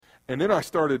And then I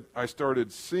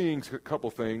started seeing a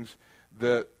couple things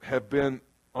that have been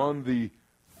on the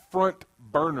front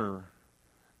burner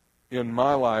in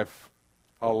my life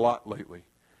a lot lately.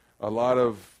 A lot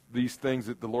of these things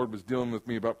that the Lord was dealing with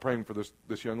me about praying for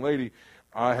this young lady,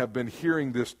 I have been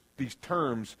hearing these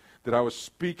terms that I was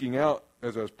speaking out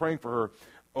as I was praying for her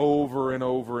over and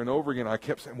over and over again. I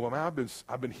kept saying, well, man,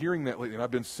 I've been hearing that lately, and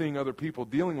I've been seeing other people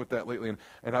dealing with that lately,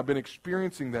 and I've been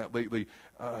experiencing that lately,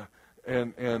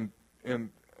 and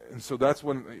so that's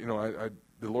when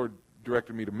the Lord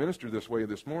directed me to minister this way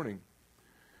this morning.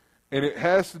 And it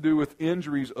has to do with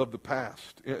injuries of the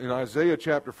past. In Isaiah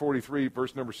chapter 43,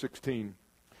 verse number 16,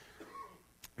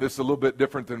 this is a little bit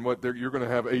different than what you're going to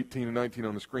have 18 and 19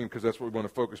 on the screen, because that's what we want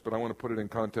to focus, but I want to put it in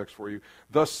context for you.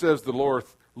 Thus says the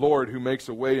Lord who makes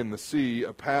a way in the sea,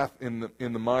 a path in the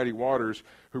mighty waters,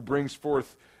 who brings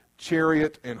forth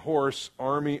chariot and horse,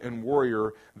 army and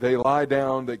warrior. They lie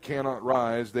down, they cannot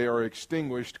rise, they are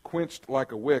extinguished, quenched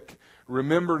like a wick.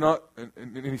 Remember not,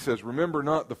 and he says, remember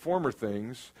not the former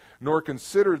things, nor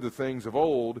consider the things of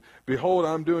old. Behold,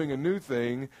 I'm doing a new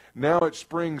thing. Now it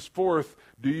springs forth.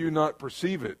 Do you not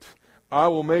perceive it? I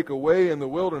will make a way in the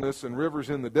wilderness and rivers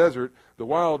in the desert. The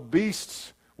wild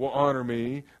beasts will honor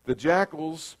me, the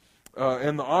jackals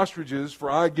and the ostriches, for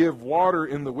I give water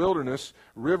in the wilderness,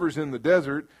 rivers in the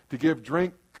desert, to give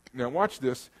drink, now watch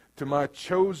this, to my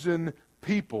chosen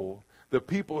people, the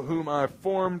people whom I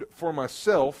formed for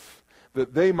myself,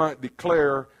 that they might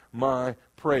declare my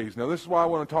praise. Now this is why I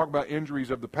want to talk about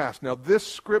injuries of the past. Now this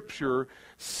scripture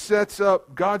sets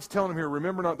up, God's telling him here,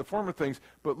 remember not the former things,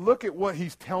 but look at what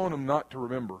he's telling them not to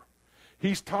remember.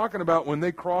 He's talking about when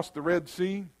they crossed the Red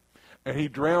Sea and he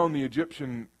drowned the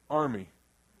Egyptian army.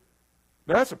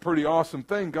 Now, that's a pretty awesome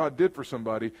thing God did for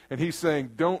somebody, and he's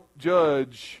saying, don't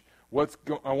judge what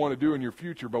I want to do in your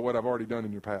future by what I've already done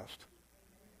in your past.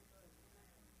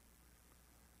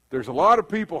 There's a lot of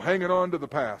people hanging on to the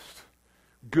past,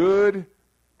 good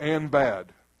and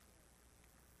bad.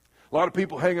 A lot of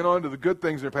people hanging on to the good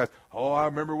things in their past. Oh, I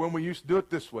remember when we used to do it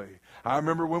this way. I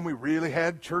remember when we really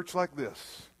had church like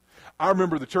this. I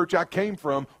remember the church I came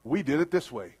from, we did it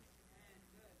this way.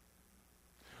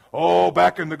 Oh,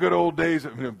 back in the good old days,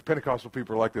 Pentecostal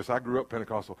people are like this. I grew up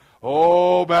Pentecostal.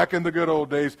 Oh, back in the good old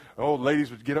days, ladies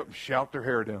would get up and shout their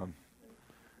hair down.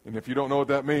 And if you don't know what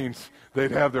that means,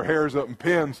 they'd have their hairs up in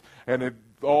pins, and it'd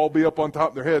all be up on top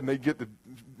of their head, and they'd get to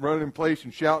running in place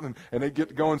and shouting, and they'd get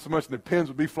to going so much, and the pins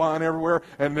would be flying everywhere,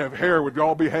 and their hair would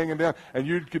all be hanging down, and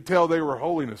you could tell they were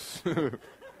holiness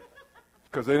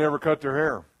because they never cut their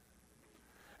hair.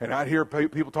 And I'd hear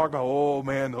people talk about, oh,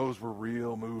 man, those were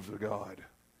real moves of God.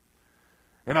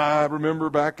 And I remember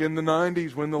back in the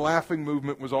 90s when the laughing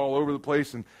movement was all over the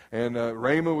place, and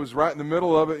Rhema was right in the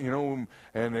middle of it,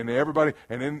 and everybody,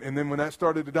 and then when that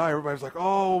started to die, everybody was like,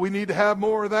 oh, we need to have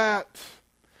more of that.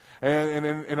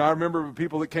 And I remember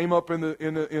people that came up in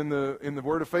the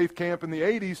Word of Faith camp in the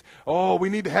 80s, oh, we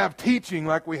need to have teaching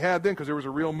like we had then, because there was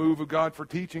a real move of God for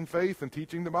teaching faith and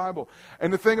teaching the Bible.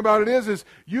 And the thing about it is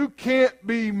you can't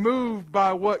be moved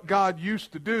by what God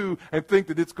used to do and think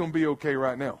that it's going to be okay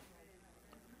right now.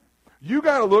 You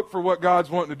got to look for what God's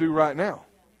wanting to do right now.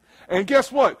 And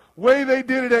guess what? The way they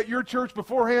did it at your church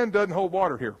beforehand doesn't hold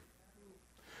water here.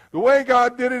 The way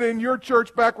God did it in your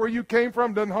church back where you came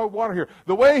from doesn't hold water here.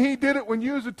 The way he did it when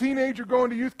you was a teenager going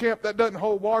to youth camp, that doesn't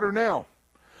hold water now.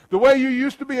 The way you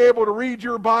used to be able to read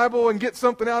your Bible and get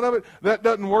something out of it, that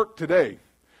doesn't work today.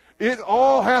 It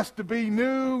all has to be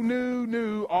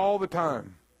new all the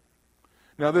time.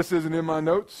 Now this isn't in my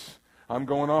notes. I'm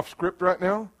going off script right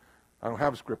now. I don't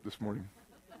have a script this morning.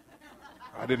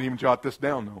 I didn't even jot this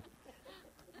down, though.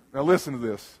 Now listen to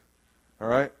this, all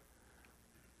right?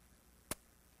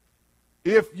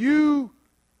 If you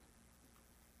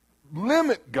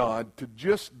limit God to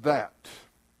just that,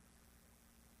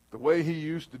 the way he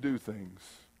used to do things,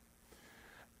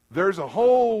 there's a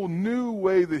whole new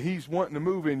way that he's wanting to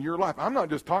move in your life. I'm not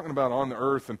just talking about on the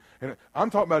earth, and I'm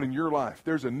talking about in your life.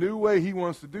 There's a new way he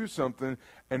wants to do something,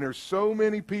 and there's so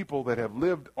many people that have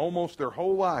lived almost their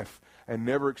whole life and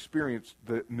never experienced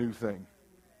the new thing.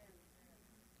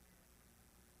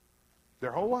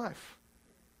 Their whole life.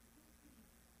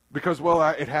 Because,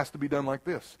 it has to be done like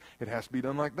this. It has to be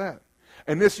done like that.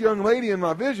 And this young lady in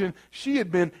my vision, she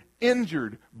had been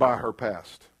injured by her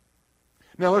past.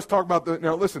 Now let's talk about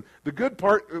now listen, the good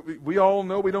part, we all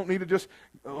know we don't need to just,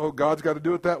 God's got to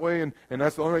do it that way, and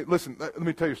that's the only way. Listen, let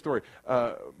me tell you a story.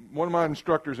 One of my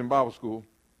instructors in Bible school,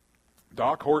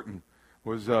 Doc Horton,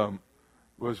 was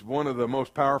one of the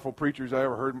most powerful preachers I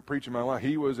ever heard him preach in my life.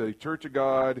 He was a Church of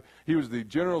God. He was the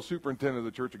general superintendent of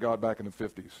the Church of God back in the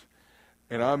 50s.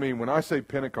 And I mean, when I say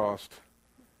Pentecost,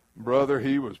 Brother,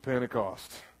 he was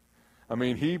Pentecost. I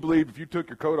mean, he believed if you took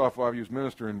your coat off while he was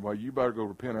ministering, well, you better go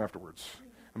repent afterwards.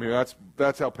 I mean,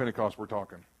 that's how Pentecost we're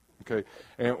talking. Okay,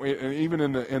 and even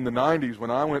in the 90s,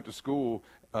 when I went to school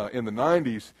in the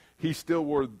 90s, he still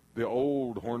wore the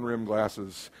old horn-rimmed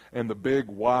glasses and the big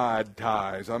wide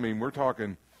ties. I mean, we're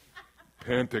talking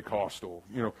Pentecostal,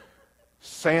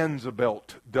 Sansa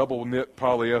belt, double knit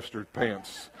polyester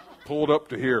pants, pulled up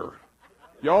to here.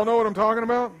 Y'all know what I'm talking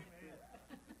about?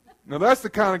 Now that's the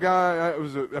kind of guy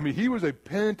he was a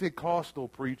Pentecostal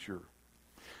preacher.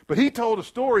 But he told a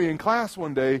story in class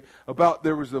one day about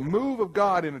there was a move of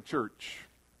God in a church.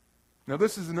 Now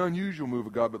this is an unusual move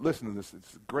of God, but listen to this.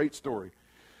 It's a great story.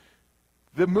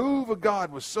 The move of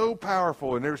God was so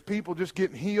powerful, and there's people just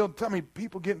getting healed. Tell me,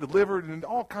 people getting delivered, and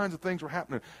all kinds of things were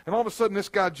happening. And all of a sudden, this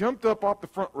guy jumped up off the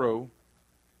front row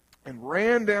and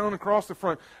ran down across the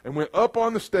front and went up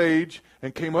on the stage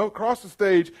and came up across the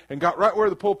stage and got right where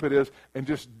the pulpit is and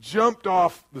just jumped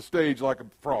off the stage like a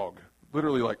frog,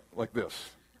 literally like this,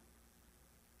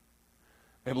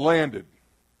 and landed.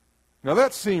 Now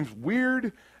that seems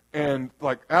weird and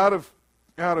like out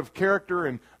of character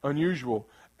and unusual,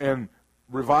 and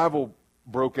revival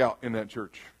broke out in that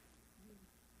church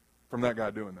from that guy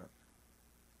doing that.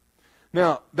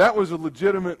 Now, that was a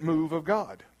legitimate move of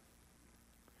God.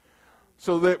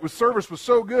 So that service was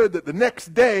so good that the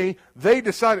next day they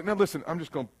decided, now listen, I'm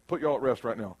just going to put y'all at rest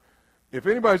right now. If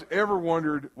anybody's ever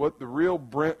wondered what the real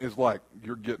Brent is like,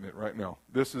 you're getting it right now.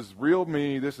 This is real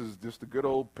me. This is just the good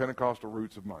old Pentecostal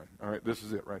roots of mine. All right, this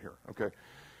is it right here, okay?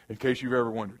 In case you've ever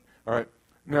wondered. All right,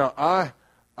 now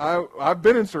I've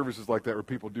been in services like that where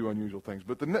people do unusual things,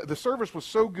 but the service was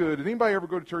so good. Did anybody ever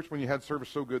go to church when you had service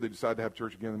so good they decided to have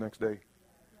church again the next day?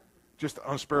 Just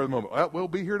on a spur of the moment. Well, we'll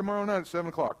be here tomorrow night at 7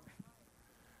 o'clock.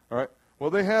 All right. Well,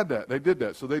 they had that. They did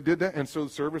that. So they did that, and so the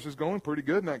service is going pretty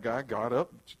good, and that guy got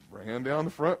up, ran down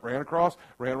the front, ran across,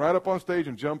 ran right up on stage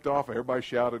and jumped off. Everybody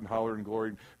shouted and hollered and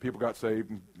gloried. People got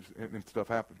saved, and stuff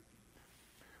happened.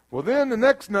 Well, then the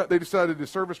next night they decided the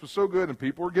service was so good and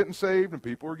people were getting saved and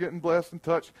people were getting blessed and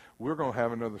touched, we're going to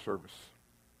have another service.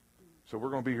 So we're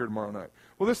going to be here tomorrow night.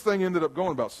 Well, this thing ended up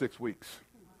going about 6 weeks.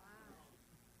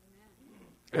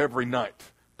 Every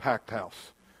night, packed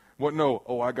house.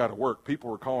 I got to work.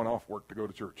 People were calling off work to go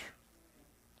to church.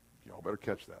 Y'all better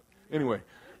catch that. Anyway,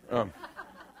 and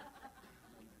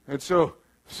so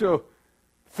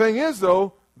thing is,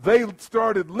 though, they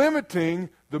started limiting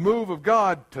the move of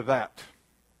God to that.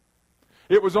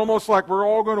 It was almost like we're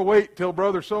all going to wait till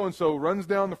brother so-and-so runs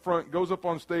down the front, goes up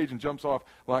on stage, and jumps off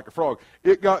like a frog.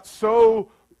 It got so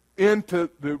into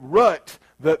the rut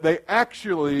that they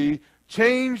actually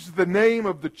changed the name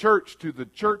of the church to the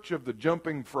Church of the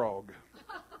Jumping Frog.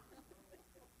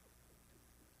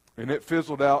 And it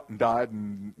fizzled out and died,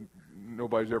 and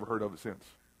nobody's ever heard of it since.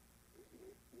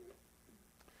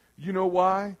 You know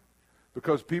why?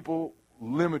 Because people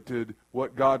limited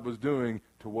what God was doing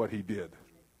to what he did.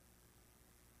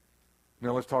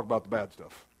 Now let's talk about the bad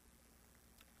stuff.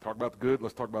 Talk about the good,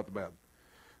 let's talk about the bad.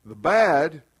 The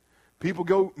bad, people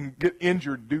go and get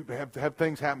injured, have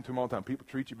things happen to them all the time. People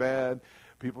treat you bad.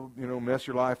 People, mess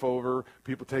your life over.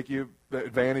 People take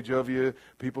advantage of you.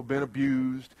 People been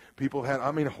abused. People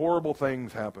horrible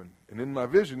things happen. And in my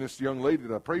vision, this young lady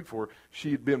that I prayed for, she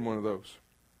had been one of those.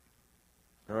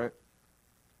 All right?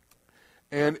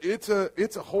 And it's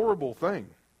a horrible thing.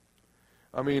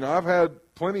 I've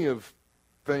had plenty of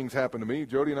things happen to me.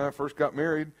 Jody and I first got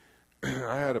married.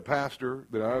 I had a pastor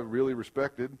that I really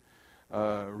respected,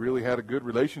 really had a good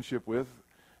relationship with.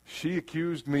 She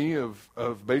accused me of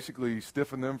basically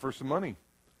stiffing them for some money.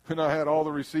 And I had all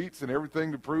the receipts and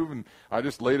everything to prove, and I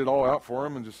just laid it all out for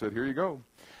him and just said, here you go.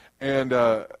 And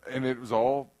it was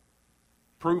all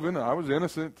proven. I was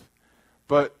innocent.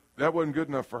 But that wasn't good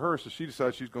enough for her, so she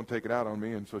decided she was going to take it out on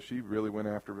me, and so she really went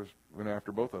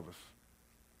after both of us.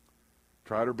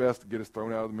 Tried her best to get us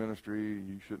thrown out of the ministry.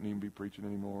 You shouldn't even be preaching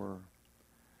anymore.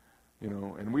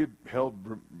 And we had held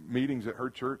meetings at her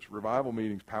church, revival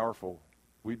meetings, powerful.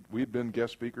 We'd been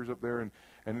guest speakers up there,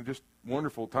 and just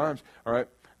wonderful times. All right,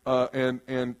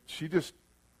 and she just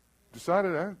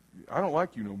decided, I don't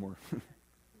like you no more.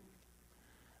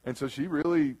 And so she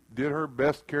really did her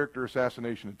best character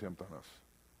assassination attempt on us,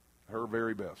 her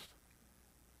very best.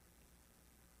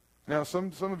 Now,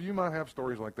 some of you might have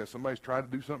stories like that. Somebody's tried to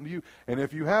do something to you, and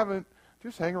if you haven't,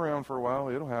 just hang around for a while.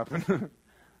 It'll happen.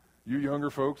 You younger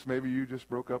folks, maybe you just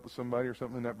broke up with somebody or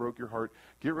something that broke your heart.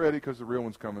 Get ready, because the real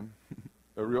one's coming.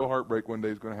 A real heartbreak one day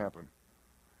is going to happen.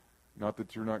 Not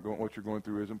that what you're going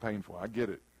through isn't painful. I get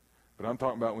it. But I'm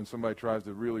talking about when somebody tries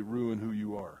to really ruin who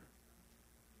you are.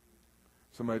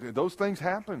 Those things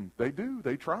happen. They do.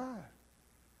 They try.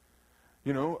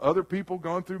 You know, other people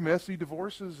gone through messy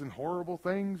divorces and horrible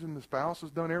things, and the spouse has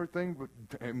done everything,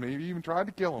 and maybe even tried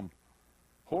to kill them.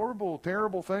 Horrible,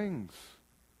 terrible things.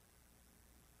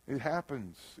 It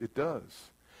happens. It does.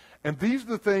 And these are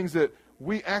the things that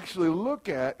we actually look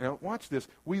at. Now, watch this.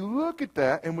 We look at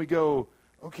that and we go,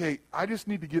 okay, I just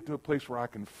need to get to a place where I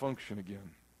can function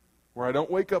again, where I don't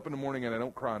wake up in the morning and I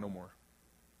don't cry no more.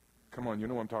 Come on, you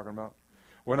know what I'm talking about?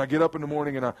 When I get up in the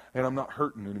morning and I'm not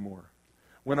hurting anymore.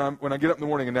 When I get up in the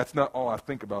morning and that's not all I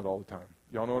think about all the time.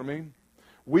 Y'all know what I mean?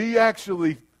 We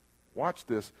actually, watch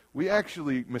this, we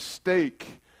actually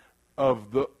mistake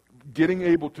of the getting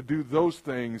able to do those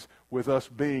things with us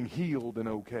being healed and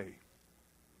okay.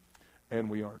 And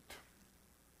we aren't.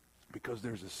 Because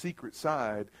there's a secret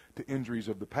side to injuries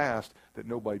of the past that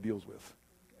nobody deals with.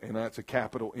 And that's a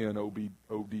capital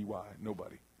N-O-B-O-D-Y.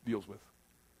 Nobody deals with.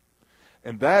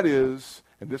 And that is,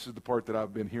 and this is the part that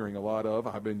I've been hearing a lot of.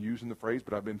 I've been using the phrase,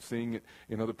 but I've been seeing it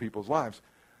in other people's lives.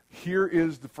 Here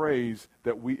is the phrase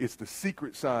that it's the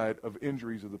secret side of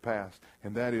injuries of the past.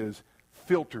 And that is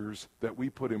filters that we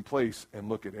put in place and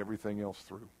look at everything else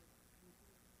through.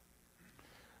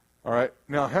 All right.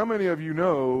 Now, how many of you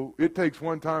know it takes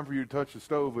one time for you to touch the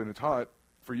stove and it's hot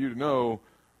for you to know,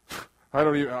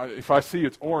 if I see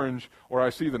it's orange or I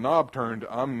see the knob turned,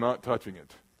 I'm not touching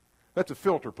it. That's a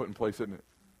filter put in place, isn't it?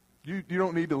 You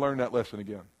don't need to learn that lesson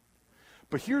again.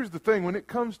 But here's the thing. When it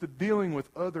comes to dealing with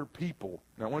other people,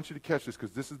 now I want you to catch this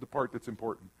because this is the part that's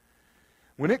important.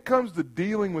 When it comes to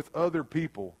dealing with other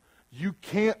people, you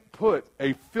can't put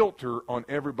a filter on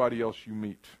everybody else you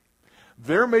meet.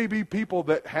 There may be people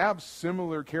that have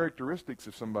similar characteristics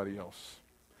of somebody else,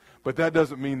 but that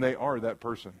doesn't mean they are that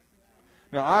person.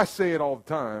 Now, I say it all the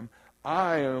time.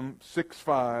 I am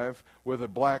 6'5", with a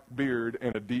black beard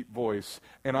and a deep voice,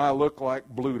 and I look like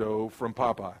Bluto from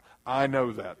Popeye. I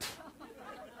know that.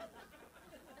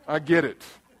 I get it.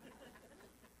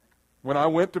 When I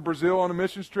went to Brazil on a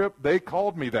missions trip, they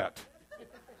called me that.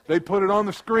 They put it on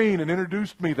the screen and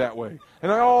introduced me that way.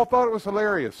 And I all thought it was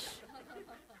hilarious.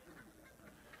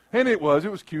 And it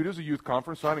was cute. It was a youth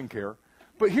conference, so I didn't care.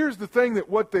 But here's the thing, that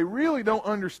what they really don't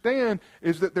understand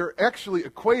is that they're actually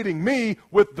equating me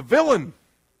with the villain.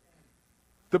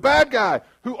 The bad guy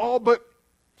who all but,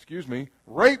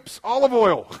 rapes olive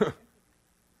oil.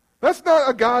 That's not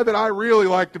a guy that I really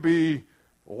like to be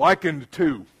likened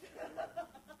to.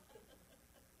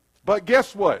 But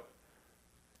guess what?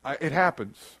 It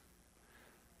happens.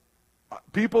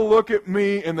 People look at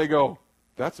me and they go,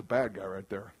 that's a bad guy right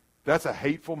there. That's a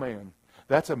hateful man.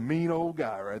 That's a mean old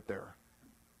guy right there.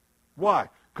 Why?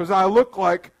 Because I look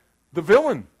like the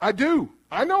villain. I do.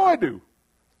 I know I do.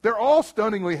 They're all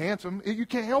stunningly handsome. You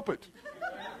can't help it.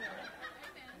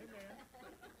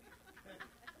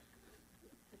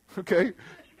 Okay?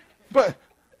 But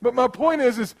my point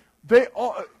is they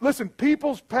all, listen,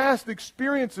 people's past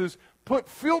experiences put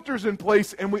filters in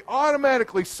place, and we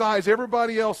automatically size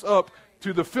everybody else up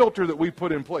to the filter that we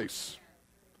put in place.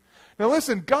 Now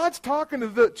listen, God's talking to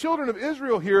the children of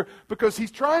Israel here because he's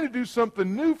trying to do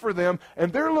something new for them,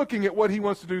 and they're looking at what he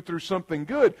wants to do through something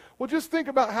good. Well, just think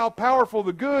about how powerful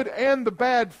the good and the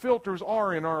bad filters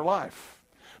are in our life.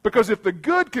 Because if the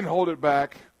good can hold it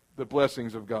back, the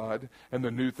blessings of God and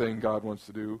the new thing God wants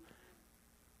to do,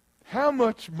 how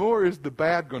much more is the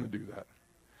bad going to do that?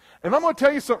 And I'm going to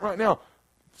tell you something right now.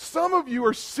 Some of you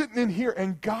are sitting in here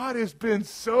and God has been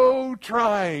so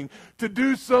trying to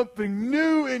do something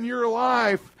new in your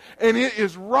life, and it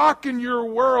is rocking your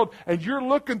world, and you're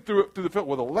looking through it through the filter.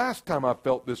 Well, the last time I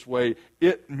felt this way,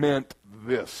 it meant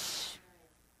this.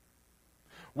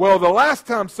 Well, the last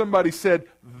time somebody said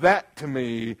that to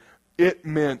me, it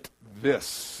meant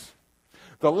this.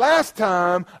 The last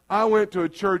time I went to a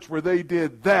church where they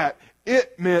did that,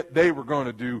 it meant they were going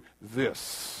to do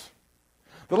this.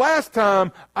 The last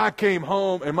time I came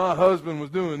home and my husband was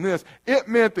doing this, it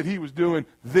meant that he was doing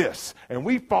this. And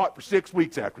we fought for 6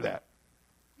 weeks after that.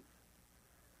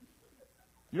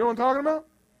 You know what I'm talking about?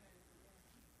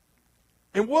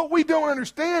 And what we don't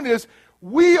understand is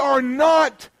we are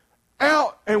not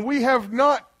out and we have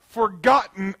not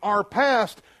forgotten our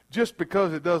past just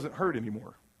because it doesn't hurt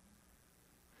anymore.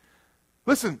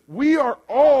 Listen, we are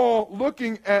all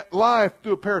looking at life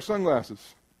through a pair of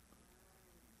sunglasses.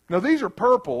 Now, these are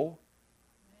purple,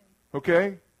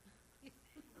 okay?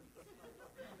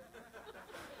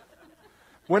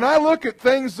 When I look at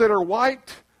things that are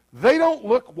white, they don't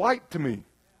look white to me.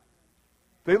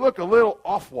 They look a little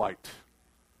off-white.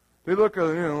 They look a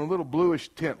little bluish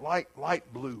tint, light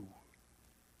blue.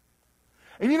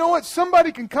 And you know what?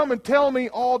 Somebody can come and tell me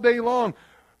all day long,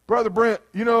 Brother Brent,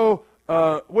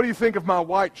 what do you think of my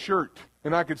white shirt?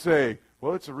 And I could say,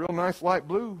 well, it's a real nice light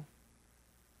blue.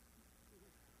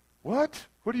 What?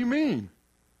 What do you mean?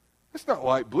 It's not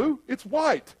light blue. It's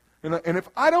white. And if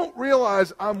I don't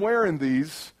realize I'm wearing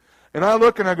these, and I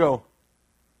look and I go,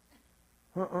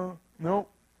 no,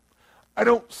 I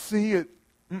don't see it.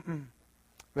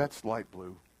 That's light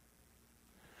blue.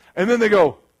 And then they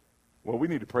go, well, we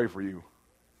need to pray for you.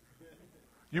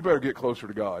 You better get closer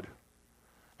to God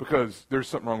because there's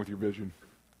something wrong with your vision.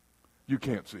 You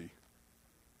can't see.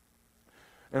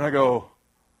 And I go,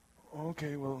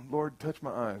 okay, well, Lord, touch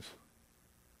my eyes.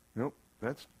 Nope,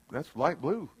 that's light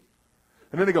blue.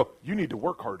 And then they go, you need to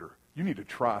work harder. You need to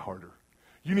try harder.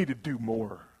 You need to do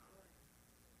more.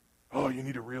 Oh, you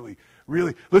need to really,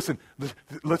 listen,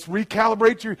 let's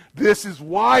recalibrate your, this is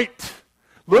white.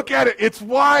 Look at it, it's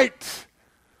white.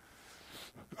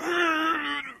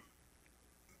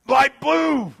 Light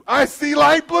blue. I see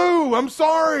light blue. I'm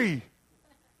sorry.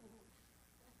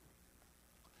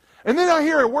 And then I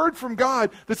hear a word from God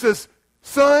that says,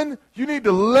 son, you need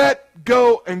to let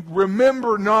go and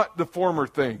remember not the former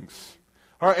things.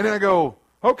 All right, and then I go,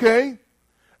 okay.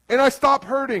 And I stop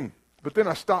hurting, but then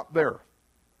I stop there.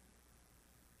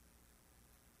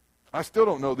 I still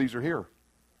don't know these are here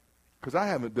because I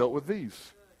haven't dealt with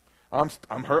these. I'm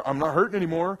not hurting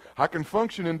anymore. I can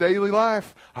function in daily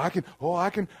life. I can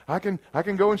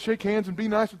go and shake hands and be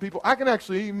nice with people. I can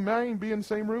actually even be in the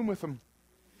same room with them.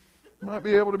 Might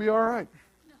be able to be all right.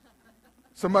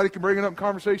 Somebody can bring it up in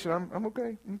conversation. I'm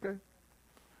okay. Okay.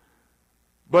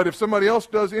 But if somebody else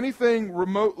does anything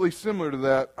remotely similar to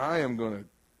that, I am going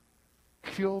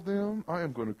to kill them. I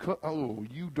am going to cut. Oh,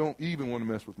 you don't even want to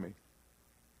mess with me.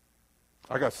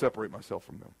 I got to separate myself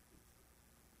from them.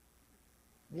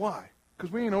 Why?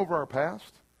 Because we ain't over our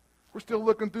past. We're still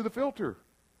looking through the filter.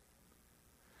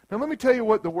 Now let me tell you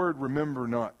what the word remember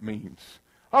not means.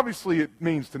 Obviously it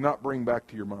means to not bring back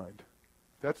to your mind.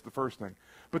 That's the first thing.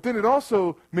 But then it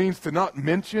also means to not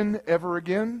mention ever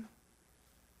again.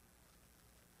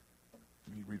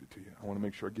 Let me read it to you. I want to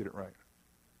make sure I get it right.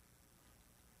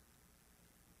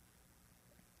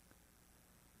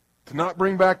 To not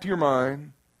bring back to your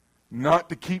mind, not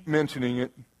to keep mentioning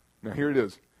it. Now here it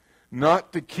is.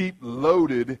 Not to keep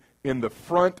loaded in the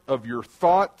front of your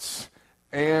thoughts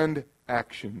and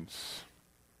actions.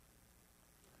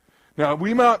 Now,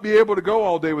 we might be able to go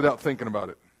all day without thinking about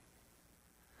it.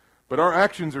 But our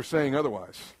actions are saying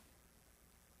otherwise.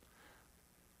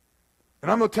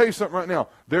 And I'm going to tell you something right now.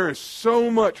 There is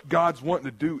so much God's wanting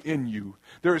to do in you.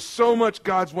 There is so much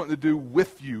God's wanting to do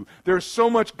with you. There is so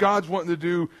much God's wanting to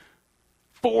do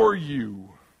for you.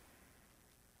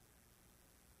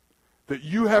 That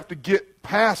you have to get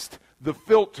past the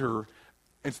filter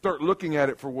and start looking at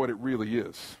it for what it really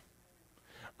is.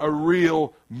 A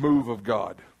real move of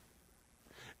God.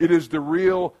 It is the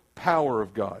real power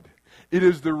of God. It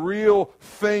is the real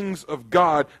things of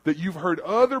God that you've heard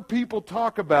other people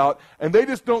talk about, and they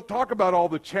just don't talk about all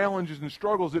the challenges and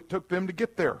struggles it took them to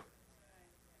get there.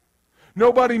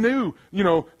 Nobody knew,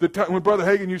 the time when Brother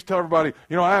Hagin used to tell everybody,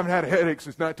 I haven't had a headache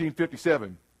since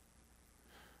 1957.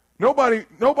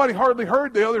 Nobody hardly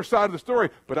heard the other side of the story,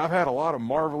 but I've had a lot of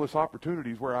marvelous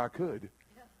opportunities where I could.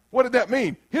 What did that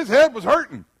mean? His head was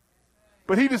hurting,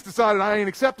 but he just decided I ain't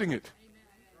accepting it.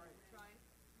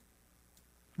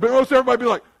 But most everybody be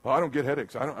like, I don't get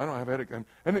headaches. I don't have headaches.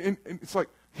 And it's like,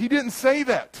 he didn't say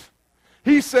that.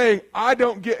 He's saying, I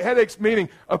don't get headaches, meaning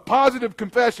a positive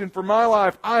confession for my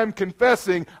life. I am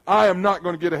confessing I am not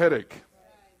going to get a headache.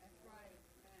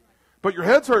 But your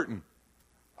head's hurting.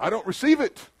 I don't receive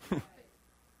it.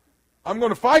 I'm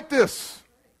going to fight this.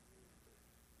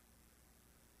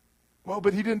 Well,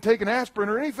 but he didn't take an aspirin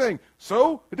or anything.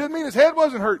 So, it doesn't mean his head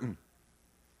wasn't hurting.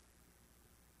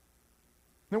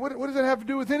 Now, what does that have to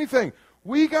do with anything?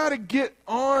 We got to get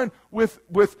on with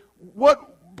what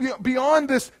beyond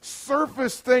this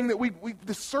surface thing that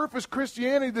this surface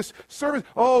Christianity, this surface,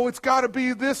 it's got to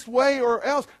be this way or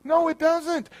else. No, it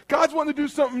doesn't. God's wanting to do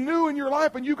something new in your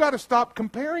life, and you got to stop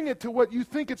comparing it to what you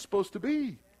think it's supposed to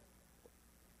be.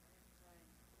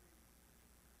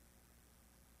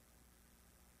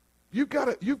 You've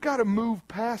got to move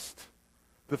past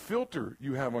the filter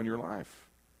you have on your life.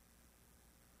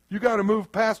 You've got to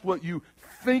move past what you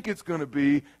think it's going to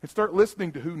be and start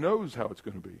listening to who knows how it's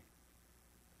going to be.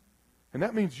 And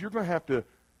that means you're going to have to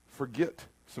forget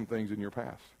some things in your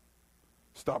past.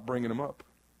 Stop bringing them up.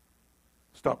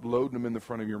 Stop loading them in the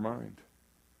front of your mind.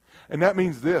 And that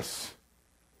means this.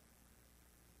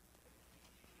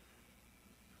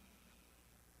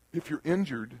 If you're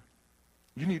injured,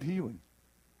 you need healing.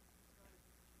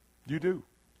 You do.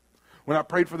 When I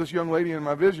prayed for this young lady in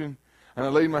my vision, and I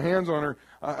laid my hands on her,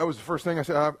 that was the first thing I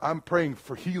said. I'm praying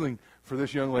for healing for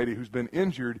this young lady who's been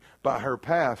injured by her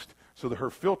past so that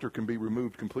her filter can be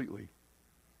removed completely.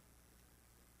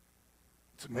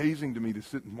 It's amazing to me to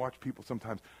sit and watch people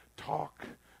sometimes talk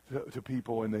to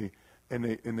people, and they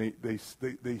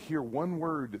hear one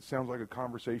word that sounds like a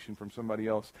conversation from somebody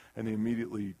else, and they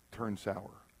immediately turn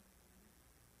sour.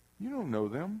 You don't know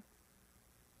them.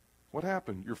 What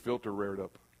happened? Your filter reared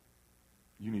up.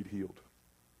 You need healed.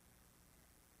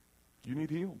 You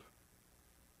need healed.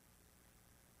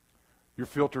 Your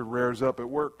filter rears up at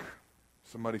work.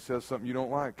 Somebody says something you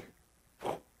don't like.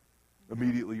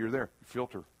 Immediately you're there.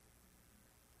 Filter.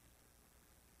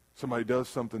 Somebody does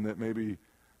something that maybe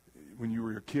when you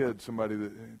were a kid, somebody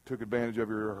that took advantage of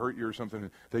you or hurt you or something,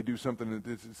 and they do something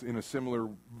that's in a similar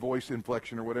voice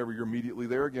inflection or whatever, you're immediately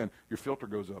there again. Your filter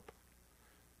goes up.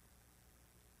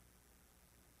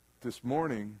 This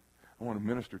morning, I want to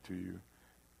minister to you.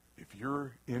 If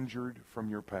you're injured from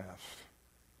your past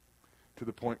to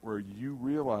the point where you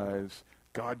realize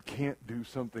God can't do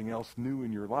something else new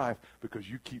in your life because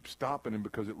you keep stopping and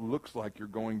because it looks like you're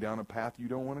going down a path you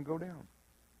don't want to go down,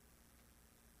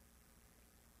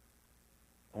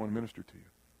 I want to minister to you.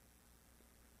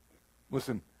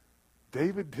 Listen,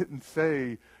 David didn't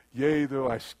say, yea, though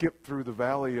I skip through the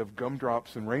valley of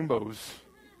gumdrops and rainbows.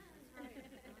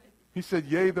 He said,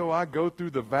 yea, though I go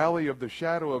through the valley of the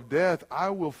shadow of death, I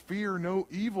will fear no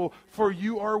evil, for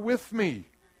you are with me.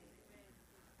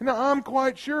 Now, I'm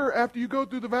quite sure after you go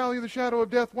through the valley of the shadow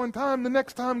of death one time, the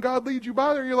next time God leads you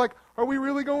by there, you're like, are we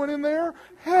really going in there?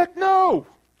 Heck no!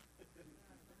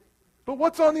 But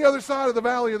what's on the other side of the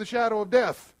valley of the shadow of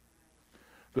death?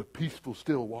 The peaceful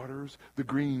still waters, the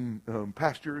green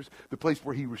pastures, the place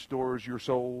where he restores your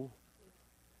soul.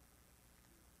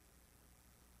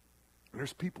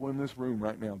 There's people in this room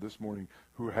right now this morning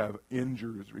who have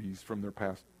injuries from their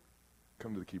past.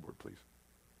 Come to the keyboard, please.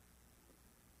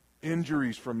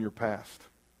 Injuries from your past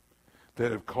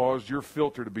that have caused your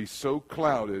filter to be so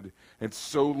clouded and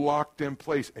so locked in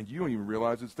place, and you don't even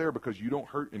realize it's there because you don't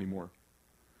hurt anymore.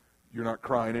 You're not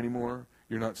crying anymore.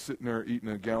 You're not sitting there eating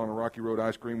a gallon of Rocky Road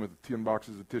ice cream with 10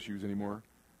 boxes of tissues anymore.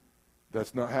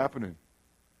 That's not happening.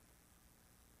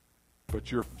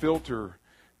 But your filter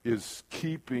is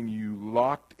keeping you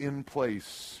locked in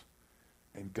place,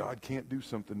 and God can't do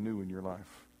something new in your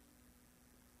life.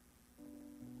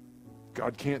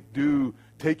 God can't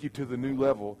take you to the new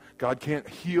level. God can't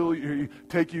heal you,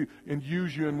 take you and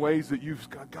use you in ways that you've,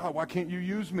 God, why can't you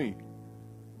use me?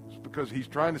 It's because he's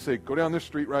trying to say, go down this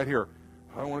street right here.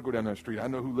 I don't want to go down that street. I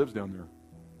know who lives down there.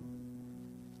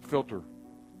 Filter.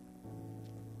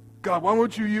 God, why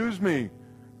won't you use me?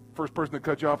 First person that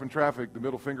cuts you off in traffic, the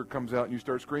middle finger comes out and you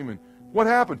start screaming. What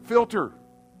happened? Filter.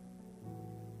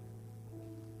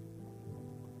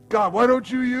 God, why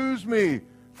don't you use me?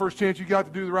 First chance you got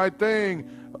to do the right thing.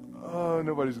 Oh,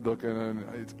 nobody's looking.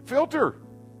 It's filter.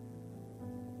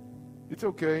 It's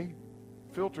okay.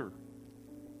 Filter.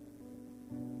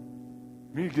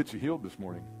 We need to get you healed this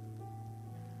morning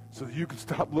so that you can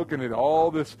stop looking at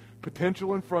all this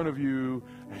potential in front of you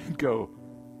and go,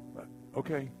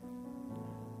 okay.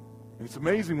 And it's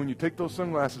amazing when you take those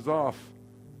sunglasses off.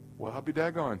 Well, I'll be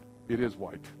daggone. It is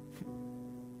white.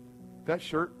 That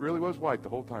shirt really was white the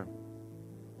whole time.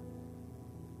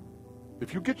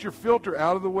 If you get your filter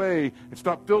out of the way and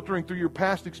stop filtering through your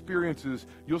past experiences,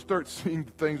 you'll start seeing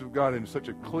the things of God in such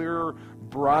a clearer,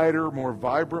 brighter, more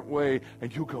vibrant way,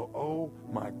 and you'll go, oh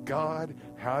my God,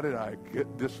 how did I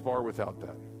get this far without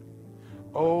that?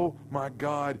 Oh my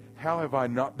God, how have I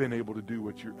not been able to do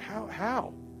what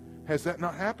how has that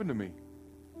not happened to me?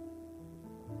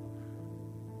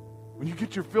 When you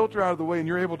get your filter out of the way and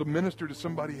you're able to minister to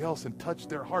somebody else and touch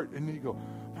their heart, and then you go,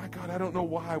 my God, I don't know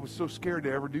why I was so scared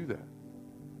to ever do that.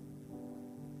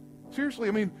 Seriously,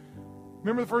 I mean,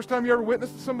 remember the first time you ever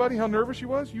witnessed to somebody, how nervous you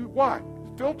was? Why?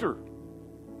 Filter.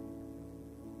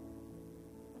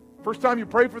 First time you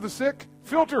prayed for the sick?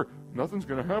 Filter. Nothing's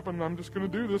going to happen. I'm just going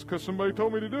to do this because somebody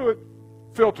told me to do it.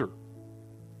 Filter.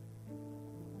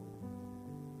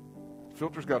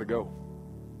 Filter's got to go.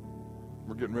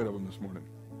 We're getting rid of them this morning.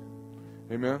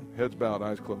 Amen? Heads bowed,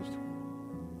 eyes closed.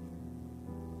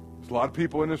 There's a lot of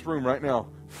people in this room right now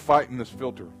fighting this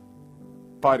filter.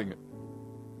 Fighting it.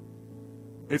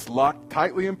 It's locked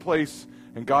tightly in place,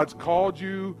 and God's called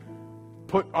you,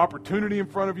 put opportunity in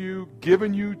front of you,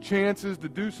 given you chances to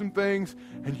do some things,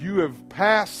 and you have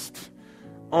passed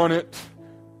on it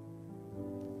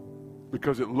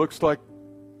because it looks like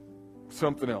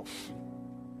something else.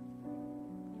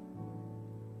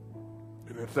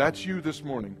 And if that's you this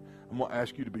morning, I'm going to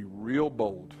ask you to be real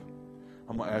bold.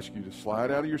 I'm going to ask you to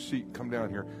slide out of your seat and come down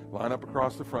here. Line up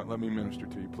across the front. Let me minister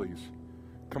to you, please.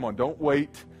 Come on, don't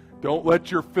wait. Don't let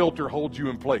your filter hold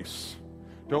you in place.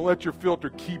 Don't let your filter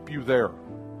keep you there.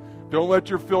 Don't let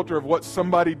your filter of what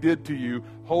somebody did to you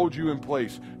hold you in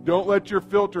place. Don't let your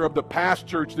filter of the past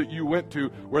church that you went to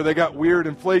where they got weird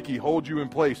and flaky hold you in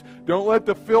place. Don't let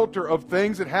the filter of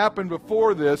things that happened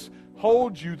before this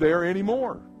hold you there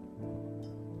anymore.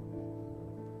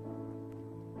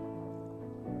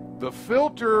 The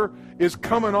filter is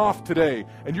coming off today,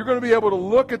 and you're going to be able to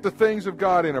look at the things of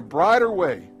God in a brighter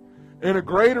way, in a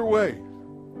greater way.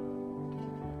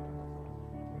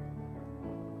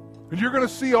 And you're going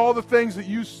to see all the things that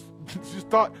you just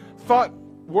thought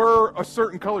were a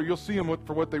certain color. You'll see them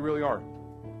for what they really are.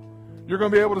 You're going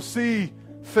to be able to see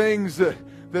things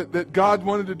that God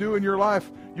wanted to do in your life.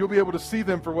 You'll be able to see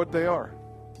them for what they are.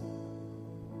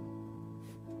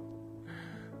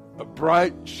 A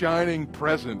bright, shining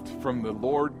present from the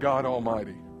Lord God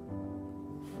Almighty.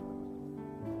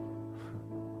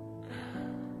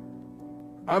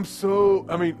 I'm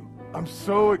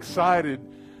so excited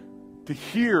to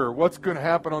hear what's going to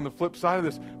happen on the flip side of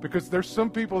this, because there's some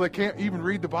people that can't even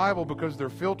read the Bible because their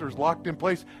filter's locked in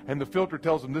place, and the filter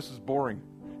tells them this is boring,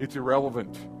 it's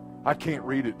irrelevant, I can't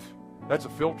read it. That's a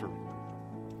filter.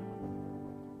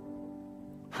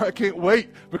 I can't wait,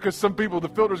 because some people, the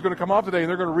filter's going to come off today and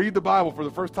they're going to read the Bible for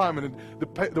the first time, and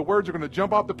the words are going to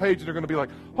jump off the page and they're going to be like,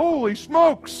 holy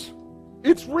smokes,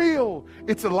 it's real,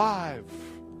 it's alive.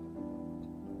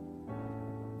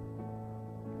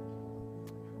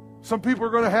 Some people are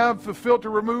going to have the filter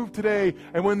removed today,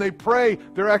 and when they pray,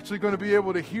 they're actually going to be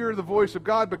able to hear the voice of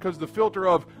God, because the filter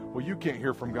of, well, you can't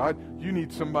hear from God, you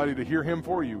need somebody to hear Him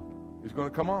for you, is going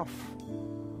to come off.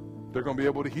 They're going to be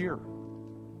able to hear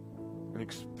and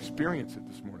experience it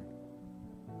this morning.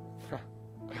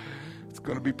 It's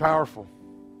going to be powerful.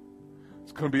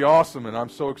 It's going to be awesome, and I'm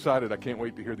so excited. I can't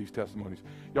wait to hear these testimonies.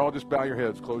 Y'all just bow your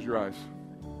heads, close your eyes.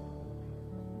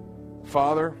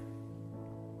 Father,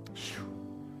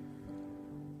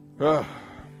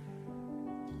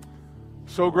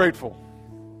 so grateful.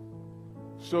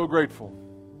 So grateful.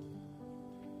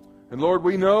 And Lord,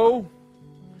 we know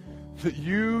that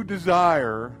you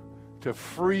desire to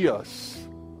free us.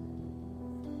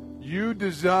 You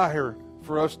desire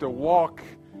for us to walk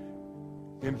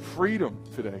in freedom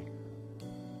today.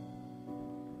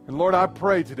 And Lord, I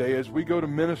pray today as we go to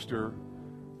minister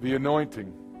the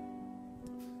anointing,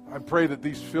 I pray that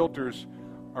these filters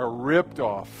are ripped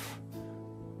off,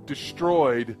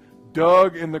 destroyed,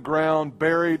 dug in the ground,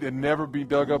 buried, and never be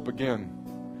dug up again.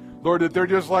 Lord, that they're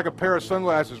just like a pair of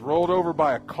sunglasses rolled over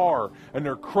by a car, and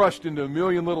they're crushed into a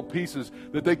million little pieces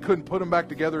that they couldn't put them back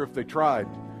together if they tried.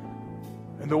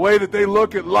 And the way that they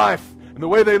look at life, and the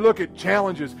way they look at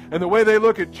challenges, and the way they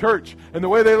look at church, and the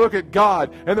way they look at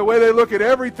God, and the way they look at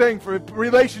everything, for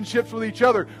relationships with each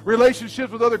other,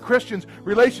 relationships with other Christians,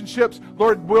 relationships,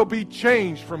 Lord, will be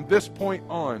changed from this point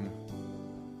on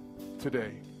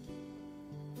today.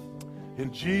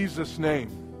 In Jesus' name.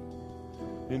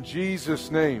 In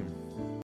Jesus' name.